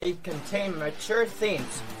They contain mature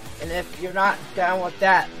themes, and if you're not down with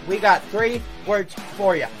that, we got 3 words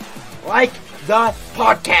for you. Like the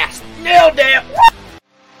podcast. Nailed it!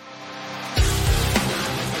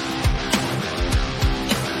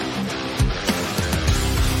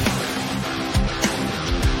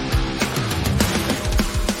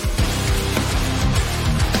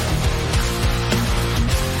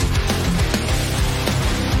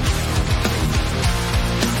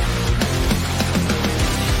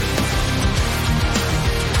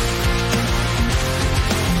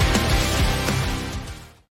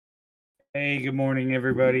 Hey, good morning,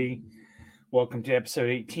 everybody. Welcome to episode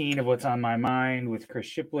 18 of What's on My Mind with Chris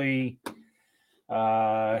Shipley.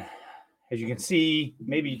 As you can see,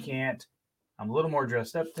 maybe you can't, I'm a little more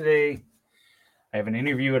dressed up today. I have an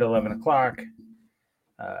interview at 11 o'clock.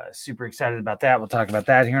 Super excited about that. We'll talk about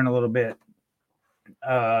that here in a little bit.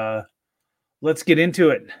 Let's get into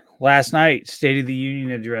it. Last night, State of the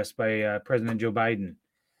Union address by President Joe Biden.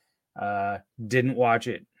 Didn't watch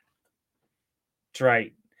it. That's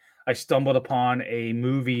right. I stumbled upon a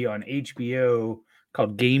movie on HBO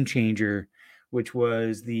called Game Changer, which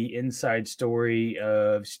was the inside story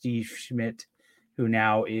of Steve Schmidt, who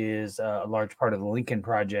now is a large part of the Lincoln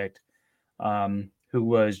Project, who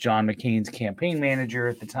was John McCain's campaign manager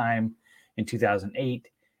at the time in 2008,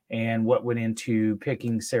 and what went into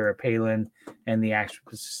picking Sarah Palin and the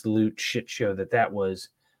absolute shit show that was.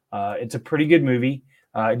 It's a pretty good movie.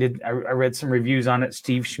 I read some reviews on it.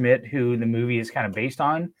 Steve Schmidt, who the movie is kind of based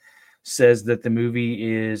on, says that the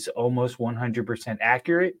movie is almost 100%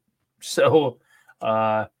 accurate. So,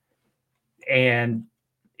 and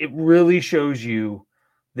it really shows you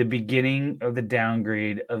the beginning of the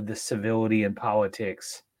downgrade of the civility in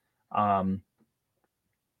politics. And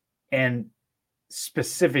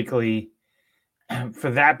specifically for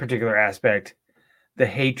that particular aspect, the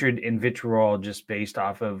hatred and vitriol just based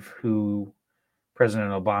off of who President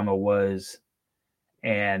Obama was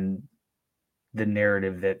and the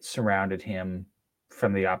narrative that surrounded him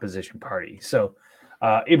from the opposition party. So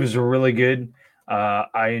it was really good.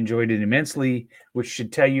 I enjoyed it immensely, which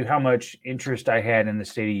should tell you how much interest I had in the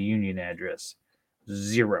State of the Union address.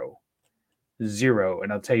 Zero.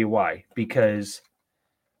 And I'll tell you why. Because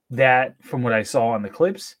that, from what I saw on the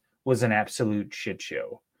clips, was an absolute shit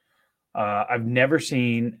show. I've never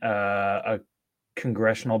seen a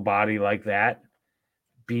congressional body like that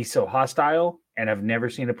be so hostile, and I've never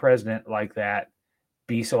seen a president like that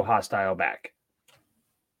be so hostile back.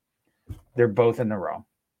 They're both in the wrong.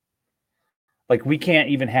 Like, we can't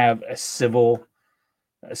even have some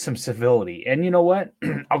civility. And you know what?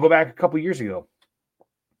 I'll go back a couple years ago.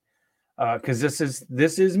 Because this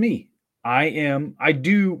is me. I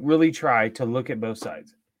do really try to look at both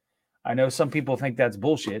sides. I know some people think that's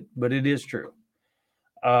bullshit, but it is true.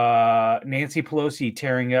 Nancy Pelosi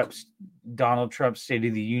tearing up Donald Trump's State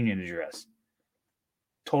of the Union address.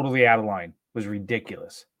 Totally out of line. Was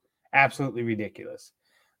ridiculous. Absolutely ridiculous.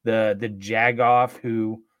 The jagoff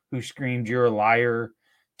who screamed "You're a liar"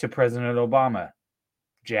 to President Obama.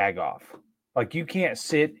 Jagoff. Like, you can't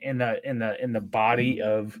sit in the body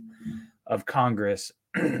of Congress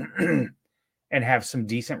and have some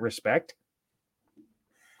decent respect.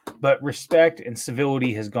 But respect and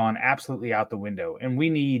civility has gone absolutely out the window. And we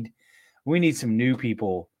need some new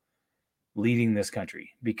people leading this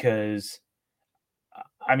country, because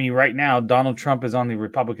I mean, right now, Donald Trump is on the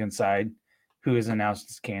Republican side, who has announced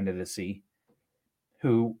his candidacy,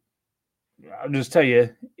 who, I'll just tell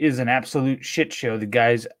you, is an absolute shit show. The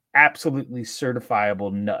guy's absolutely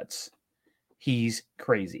certifiable nuts. He's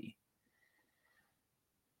crazy.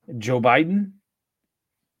 Joe Biden,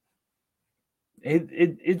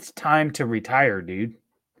 it's time to retire, dude.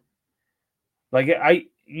 Like,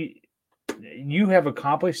 you have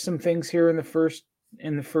accomplished some things here in the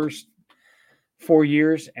first 4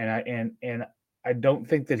 years, and I don't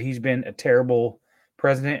think that he's been a terrible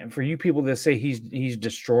president. And for you people that say he's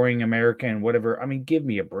destroying America and whatever, I mean, give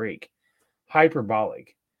me a break.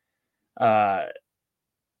 Hyperbolic. But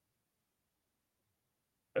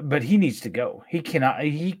he needs to go. He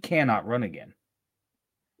cannot run again.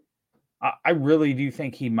 I really do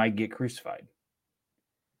think he might get crucified.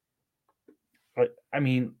 But I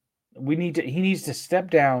mean, he needs to step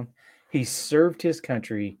down. He served his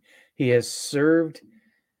country. He has served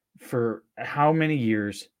for how many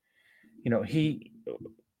years? You know,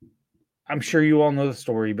 I'm sure you all know the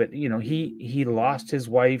story, but you know, he lost his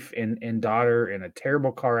wife and daughter in a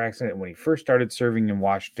terrible car accident when he first started serving in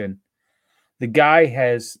Washington. The guy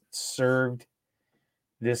has served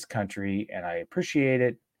this country, and I appreciate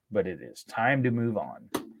it, but it is time to move on.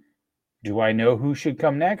 Do I know who should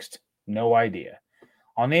come next? No idea.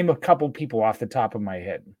 I'll name a couple people off the top of my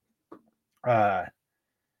head.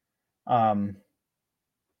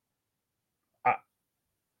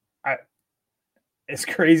 As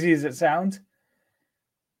crazy as it sounds,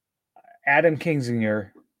 Adam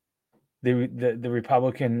Kinzinger, the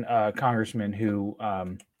Republican congressman who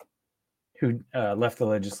left the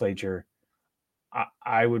legislature,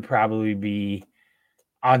 I would probably be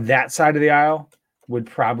on that side of the aisle, would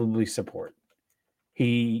probably support.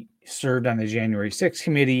 He served on the January 6th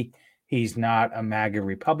committee. He's not a MAGA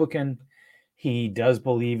Republican. He does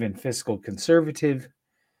believe in fiscal conservative.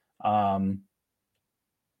 I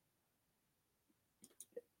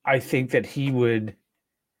think that he would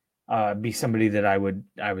be somebody that I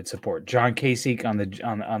would support. John Kasich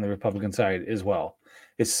on the Republican side as well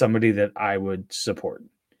is somebody that I would support.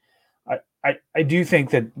 I do think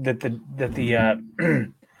that the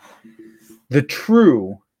the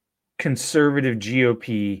true conservative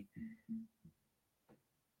GOP,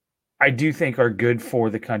 I do think, are good for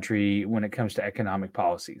the country when it comes to economic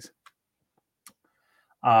policies.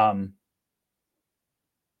 But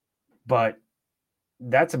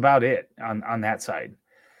that's about it on that side.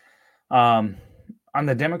 On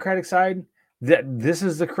the Democratic side, this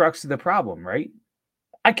is the crux of the problem, right?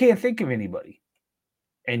 I can't think of anybody.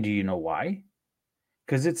 And do you know why?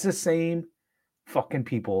 Because it's the same fucking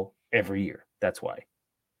people every year. That's why.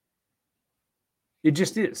 It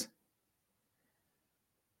just is.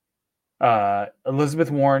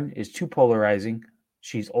 Elizabeth Warren is too polarizing.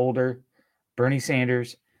 She's older. Bernie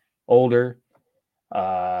Sanders, older.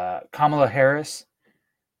 Kamala Harris,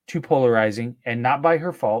 too polarizing, and not by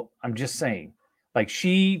her fault. I'm just saying. Like,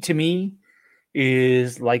 she, to me,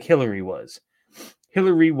 is like Hillary was.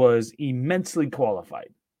 Hillary was immensely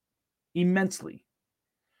qualified. Immensely.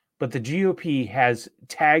 But the GOP has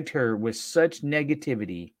tagged her with such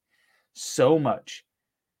negativity so much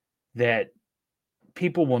that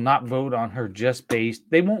people will not vote on her just based.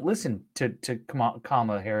 They won't listen to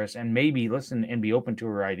Kamala Harris and maybe listen and be open to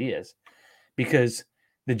her ideas because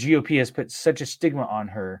the GOP has put such a stigma on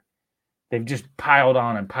her. They've just piled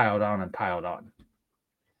on and piled on and piled on.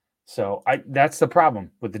 So that's the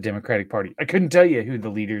problem with the Democratic Party. I couldn't tell you who the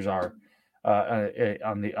leaders are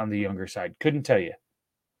on the younger side. Couldn't tell you.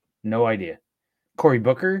 No idea. Cory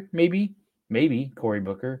Booker, maybe Cory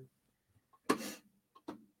Booker.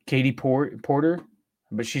 Katie Porter,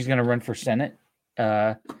 but she's going to run for Senate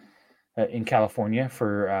in California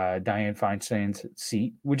for Dianne Feinstein's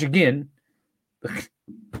seat, which again,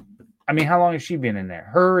 I mean, how long has she been in there?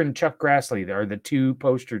 Her and Chuck Grassley are the two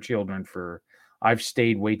poster children for I've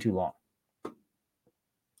stayed way too long.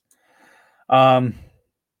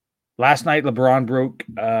 Last night, LeBron broke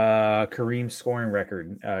Kareem's scoring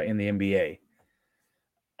record in the NBA.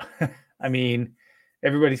 I mean,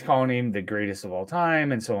 everybody's calling him the greatest of all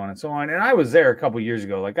time and so on and so on. And I was there a couple years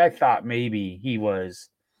ago. Like, I thought maybe he was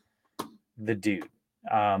the dude.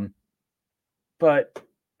 But,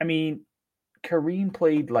 I mean, Kareem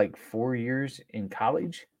played like 4 years in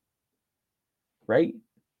college, right?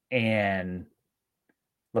 And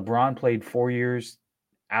LeBron played 4 years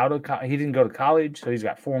out of college. He didn't go to college, so he's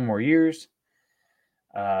got 4 more years.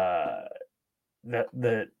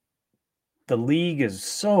 The league is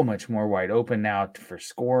so much more wide open now for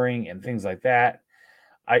scoring and things like that.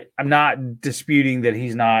 I'm not disputing that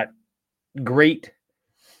he's not great,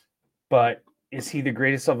 but is he the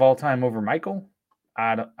greatest of all time over Michael?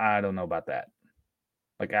 I don't know about that.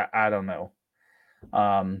 Like, I don't know.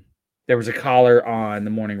 There was a caller on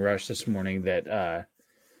the Morning Rush this morning that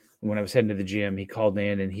when I was heading to the gym, he called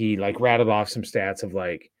in and he like rattled off some stats of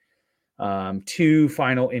like 2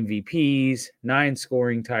 final MVPs, 9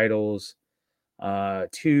 scoring titles,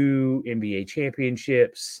 2 NBA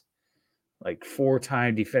championships, like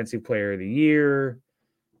 4-time Defensive Player of the Year,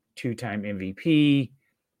 2-time MVP,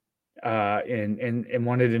 and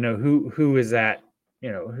wanted to know who is that?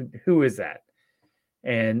 You know, who is that?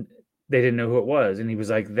 And they didn't know who it was. And he was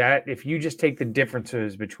like, that if you just take the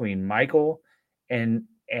differences between Michael and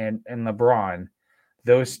LeBron,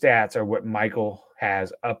 those stats are what Michael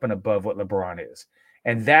has up and above what LeBron is.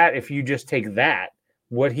 And that, if you just take that,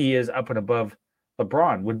 what he is up and above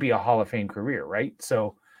LeBron would be a Hall of Fame career, right?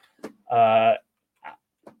 So I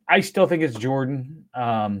still think it's Jordan.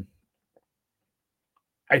 I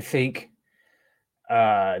think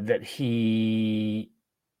that he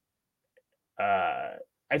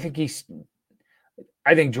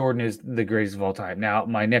I think Jordan is the greatest of all time. Now,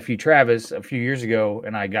 my nephew Travis, a few years ago,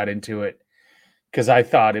 and I got into it because I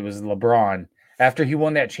thought it was LeBron. After he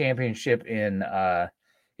won that championship in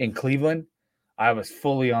Cleveland, I was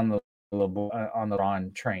fully on the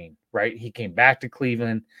LeBron train, right? He came back to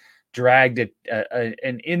Cleveland. dragged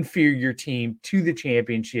an inferior team to the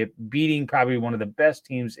championship, beating probably one of the best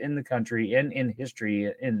teams in the country and in history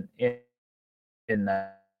in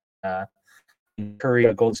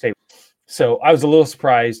Curry, Golden State. So I was a little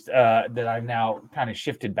surprised that I've now kind of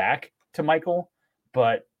shifted back to Michael,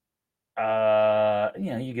 but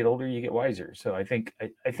you get older, you get wiser. So I think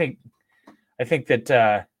that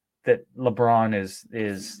that LeBron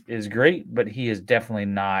is great, but he is definitely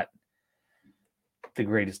not the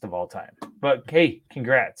greatest of all time. But hey,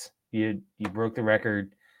 congrats. You broke the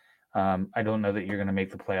record. I don't know that you're going to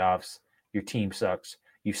make the playoffs. Your team sucks.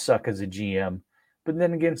 You suck as a GM. But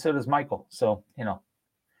then again, so does Michael. So,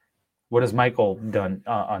 what has Michael done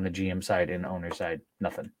on the GM side and owner side?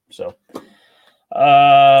 Nothing. So,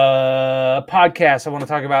 podcasts. I want to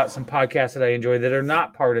talk about some podcasts that I enjoy that are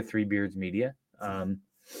not part of Three Beards Media.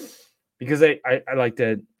 Because I like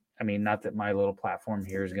to, not that my little platform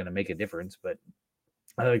here is going to make a difference, but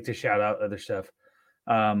I like to shout out other stuff.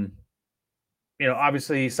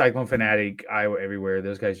 Obviously Cyclone Fanatic, Iowa Everywhere,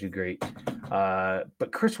 those guys do great.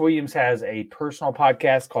 But Chris Williams has a personal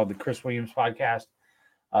podcast called the Chris Williams Podcast.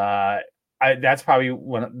 That's probably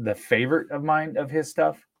one of the favorite of mine of his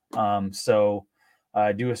stuff. So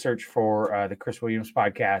do a search for the Chris Williams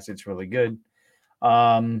Podcast. It's really good.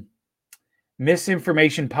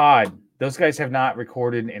 Misinformation Pod. Those guys have not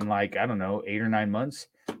recorded in 8 or 9 months,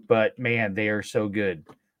 but man, they are so good.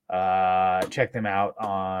 Check them out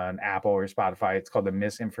on Apple or Spotify. It's called the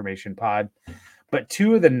Misinformation Pod. But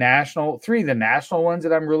three of the national ones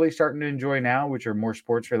that I'm really starting to enjoy now, which are more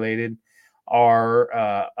sports related, are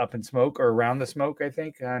Up in Smoke or Around the Smoke, I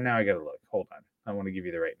think. Now I got to look. Hold on. I want to give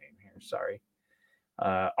you the right name here. Sorry.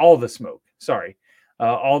 All the Smoke. Sorry.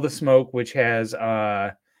 All the Smoke, which has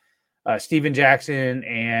Steven Jackson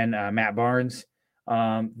and Matt Barnes.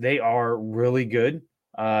 They are really good.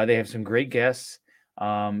 They have some great guests.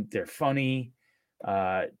 They're funny.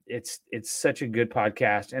 It's such a good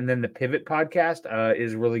podcast. And then the Pivot Podcast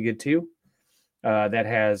is really good too. That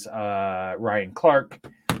has Ryan Clark,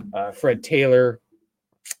 Fred Taylor,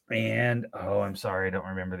 and I'm sorry, I don't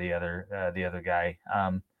remember the other guy.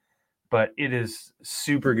 But it is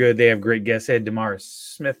super good. They have great guests. They had Damaris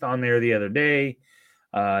Smith on there the other day.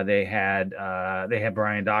 They had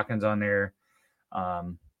Brian Dawkins on there.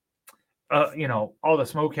 All the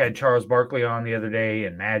Smoke had Charles Barkley on the other day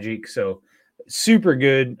and Magic. So super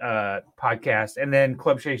good podcast. And then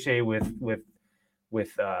Club Shay Shay with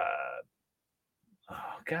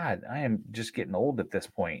God, I am just getting old at this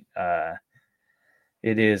point.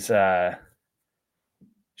 It is Shannon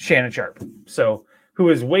Sharp. So who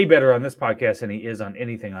is way better on this podcast than he is on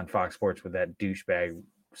anything on Fox Sports with that douchebag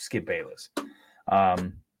Skip Bayless.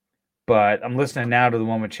 But I'm listening now to the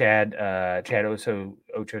one with Chad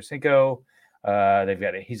Ochocinco.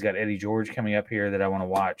 He's got Eddie George coming up here that I want to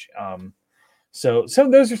watch. So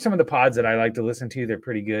those are some of the pods that I like to listen to. They're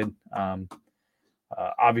pretty good.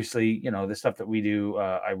 Obviously, the stuff that we do,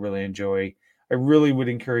 I really enjoy. I really would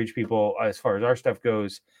encourage people as far as our stuff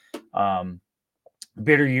goes.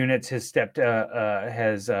 Bitter Units has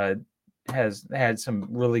had some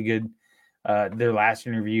really good. Their last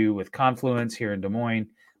interview with Confluence here in Des Moines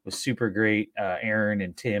was super great. Aaron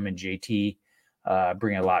and Tim and JT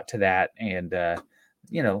bring a lot to that, and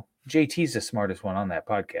JT's the smartest one on that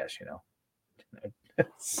podcast.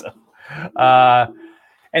 So,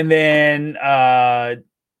 and then the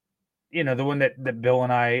one that Bill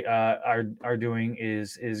and I are doing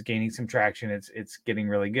is gaining some traction. It's getting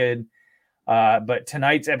really good. But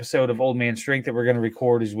tonight's episode of Old Man Strength that we're going to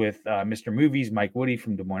record is with Mr. Movies, Mike Woody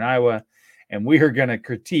from Des Moines, Iowa. And we are going to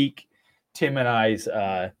critique Tim and I's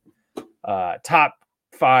top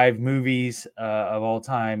 5 movies of all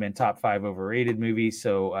time and top 5 overrated movies.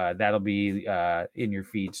 So that'll be in your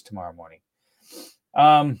feeds tomorrow morning.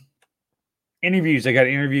 Interviews. I got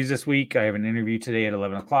interviews this week. I have an interview today at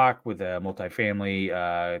 11 o'clock with a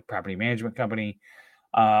multifamily property management company.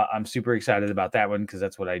 I'm super excited about that one because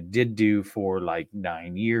that's what I did do for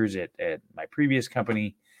 9 years at my previous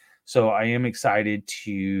company. So I am excited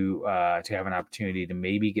to have an opportunity to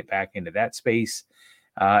maybe get back into that space.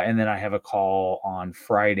 And then I have a call on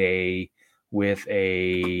Friday with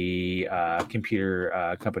a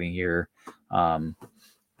computer company here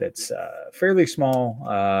that's fairly small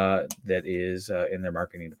that is in their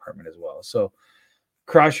marketing department as well. So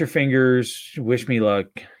cross your fingers, wish me luck,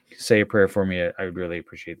 say a prayer for me. I would really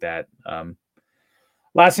appreciate that.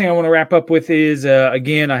 Last thing I want to wrap up with is,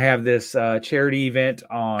 again, I have this charity event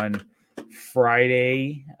on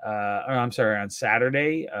Friday. On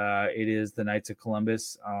Saturday. It is the Knights of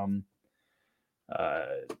Columbus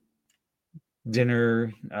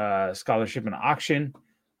dinner, scholarship, and auction.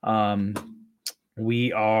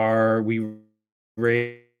 we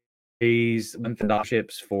raise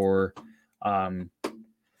 $1,000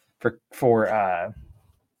 for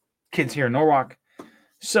kids here in Norwalk.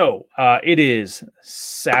 So it is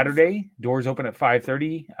Saturday. Doors open at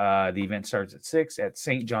 5:30. The event starts at 6 at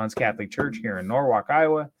St. John's Catholic Church here in Norwalk,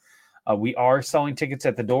 Iowa. We are selling tickets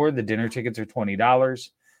at the door. The dinner tickets are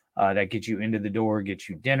 $20. That gets you into the door, gets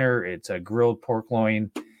you dinner. It's a grilled pork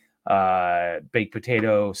loin, baked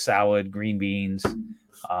potato, salad, green beans,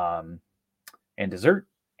 and dessert.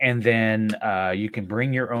 And then you can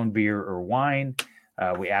bring your own beer or wine.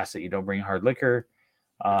 We ask that you don't bring hard liquor.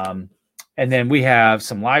 And then we have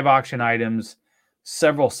some live auction items,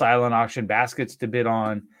 several silent auction baskets to bid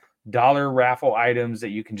on, dollar raffle items that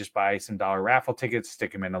you can just buy some dollar raffle tickets,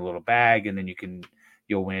 stick them in a little bag, and then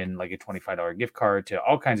you'll win like a $25 gift card to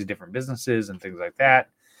all kinds of different businesses and things like that.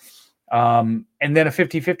 And then a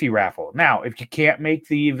 50-50 raffle. Now, if you can't make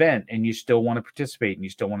the event and you still want to participate and you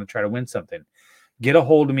still want to try to win something, get a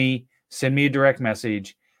hold of me, send me a direct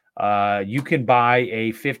message. You can buy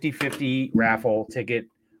a 50-50 raffle ticket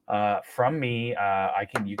from me.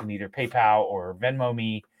 You can either PayPal or Venmo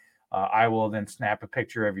me. I will then snap a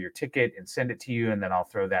picture of your ticket and send it to you, and then I'll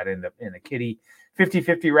throw that in the kitty.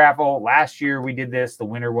 50-50 raffle. Last year we did this. The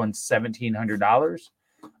winner won $1,700.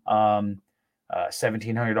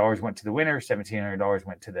 $1,700 went to the winner. $1,700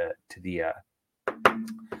 went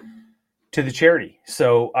to the charity.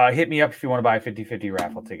 So hit me up if you want to buy a 50-50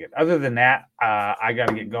 raffle ticket. Other than that, I got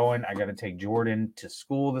to get going. I got to take Jordan to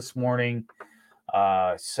school this morning.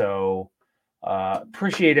 So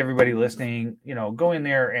appreciate everybody listening. Go in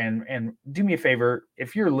there and do me a favor.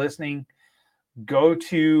 If you're listening, go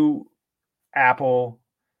to Apple.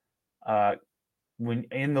 When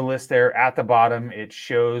in the list there at the bottom, it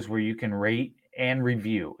shows where you can rate and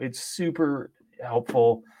review. It's super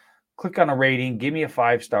helpful. Click on a rating. Give me a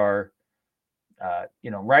 5-star.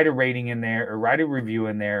 Write a rating in there or write a review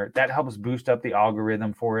in there. That helps boost up the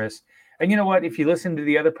algorithm for us. And you know what? If you listen to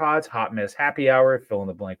the other pods, Hot Mess Happy Hour, Fill in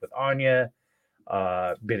the Blank with Anya,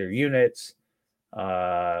 Bitter Units,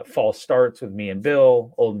 False Starts with me and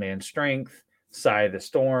Bill, Old Man Strength, Sigh of the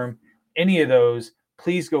Storm, any of those,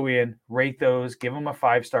 please go in, rate those, give them a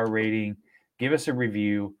 5-star rating, give us a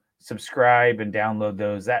review, subscribe and download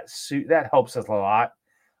those. That helps us a lot.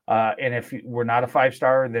 And if we're not a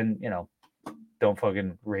 5-star, then, don't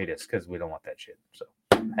fucking rate us because we don't want that shit. So,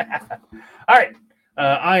 all right.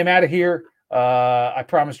 I am out of here. I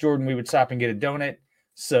promised Jordan we would stop and get a donut.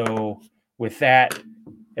 So with that,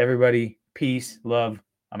 everybody, peace, love.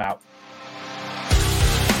 I'm out.